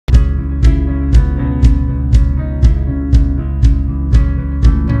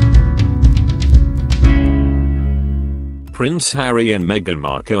Prince Harry and Meghan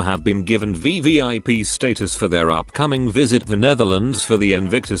Markle have been given VVIP status for their upcoming visit to the Netherlands for the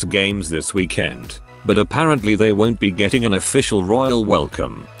Invictus Games this weekend, but apparently they won't be getting an official royal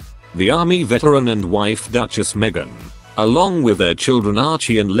welcome. The army veteran and wife Duchess Meghan, along with their children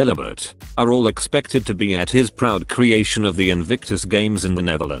Archie and Lilibet, are all expected to be at his proud creation of the Invictus Games in the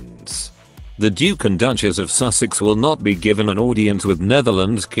Netherlands. The Duke and Duchess of Sussex will not be given an audience with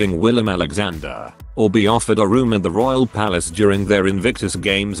Netherlands King Willem-Alexander, or be offered a room in the Royal Palace during their Invictus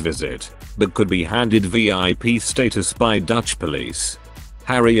Games visit, but could be handed VIP status by Dutch police.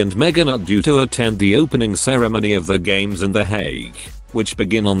 Harry and Meghan are due to attend the opening ceremony of the Games in The Hague, which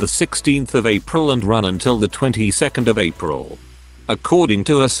begin on the 16th of April and run until the 22nd of April. According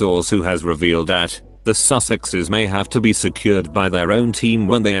to a source who has revealed that the Sussexes may have to be secured by their own team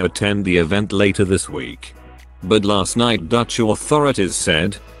when they attend the event later this week. But last night Dutch authorities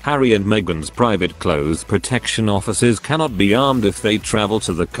said Harry and Meghan's private clothes protection officers cannot be armed if they travel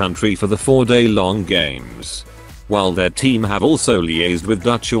to the country for the 4-day-long games. While their team have also liaised with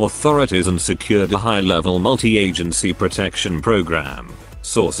Dutch authorities and secured a high-level multi-agency protection program,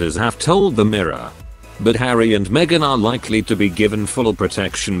 sources have told the Mirror. But Harry and Meghan are likely to be given full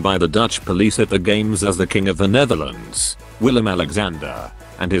protection by the Dutch police at the Games as the King of the Netherlands, Willem-Alexander,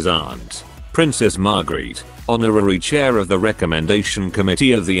 and his aunt, Princess Margriet, honorary chair of the recommendation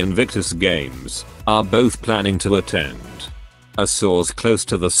committee of the Invictus Games, are both planning to attend. A source close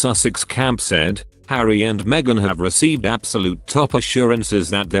to the Sussex camp said, Harry and Meghan have received absolute top assurances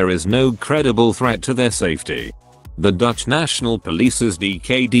that there is no credible threat to their safety. The Dutch National Police's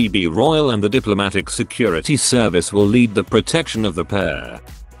DKDB Royal and the Diplomatic Security Service will lead the protection of the pair.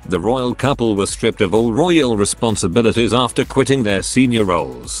 The royal couple were stripped of all royal responsibilities after quitting their senior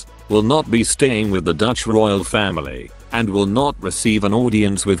roles, will not be staying with the Dutch royal family, and will not receive an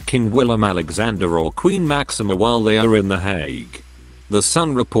audience with King Willem-Alexander or Queen Maxima while they are in The Hague. The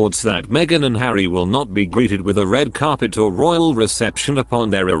Sun reports that Meghan and Harry will not be greeted with a red carpet or royal reception upon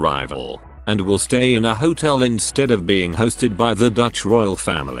their arrival, and will stay in a hotel instead of being hosted by the Dutch royal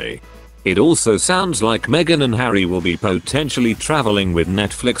family. It also sounds like Meghan and Harry will be potentially traveling with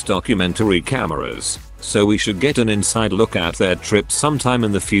Netflix documentary cameras, so we should get an inside look at their trip sometime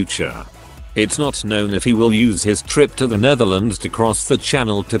in the future. It's not known if he will use his trip to the Netherlands to cross the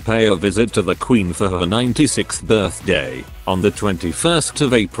channel to pay a visit to the Queen for her 96th birthday on the 21st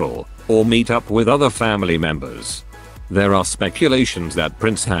of April, or meet up with other family members. There are speculations that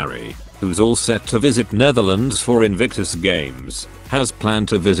Prince Harry, who's all set to visit Netherlands for Invictus Games, has planned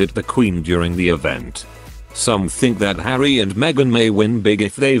to visit the Queen during the event. Some think that Harry and Meghan may win big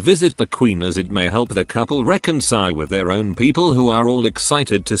if they visit the Queen, as it may help the couple reconcile with their own people who are all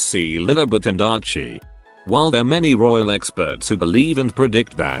excited to see Lilibet and Archie. While there are many royal experts who believe and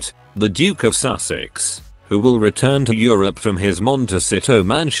predict that the Duke of Sussex, who will return to Europe from his Montecito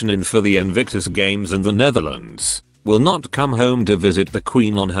mansion in for the Invictus Games in the Netherlands, will not come home to visit the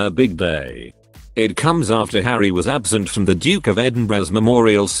Queen on her big day. It comes after Harry was absent from the Duke of Edinburgh's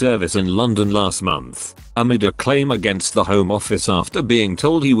memorial service in London last month, amid a claim against the Home Office after being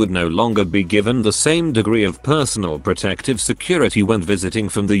told he would no longer be given the same degree of personal protective security when visiting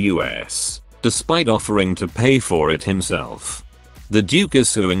from the US, despite offering to pay for it himself. The Duke is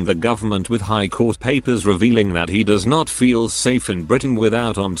suing the government with High Court papers revealing that he does not feel safe in Britain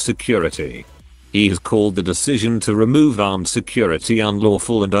without armed security. He has called the decision to remove armed security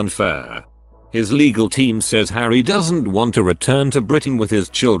unlawful and unfair. His legal team says Harry doesn't want to return to Britain with his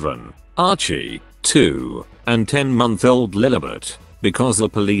children, Archie, 2, and 10-month-old Lilibet, because the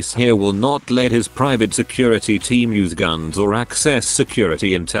police here will not let his private security team use guns or access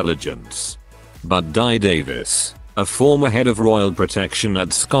security intelligence. But Di Davis, a former head of royal protection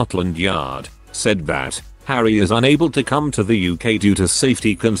at Scotland Yard, said that Harry is unable to come to the UK due to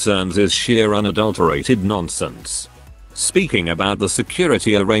safety concerns is sheer unadulterated nonsense. Speaking about the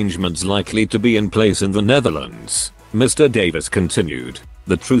security arrangements likely to be in place in the Netherlands, Mr. Davis continued,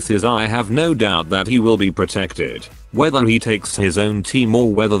 "The truth is I have no doubt that he will be protected, whether he takes his own team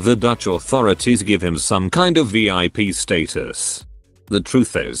or whether the Dutch authorities give him some kind of VIP status. The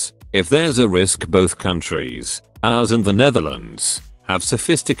truth is, if there's a risk, both countries, ours and the Netherlands, have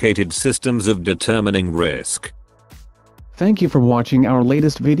sophisticated systems of determining risk." Thank you for watching our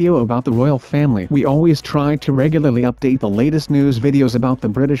latest video about the royal family. We always try to regularly update the latest news videos about the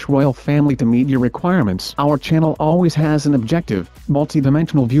British royal family to meet your requirements. Our channel always has an objective,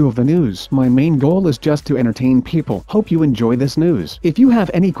 multi-dimensional view of the news. My main goal is just to entertain people. Hope you enjoy this news. If you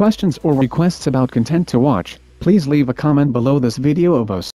have any questions or requests about content to watch, please leave a comment below this video of us.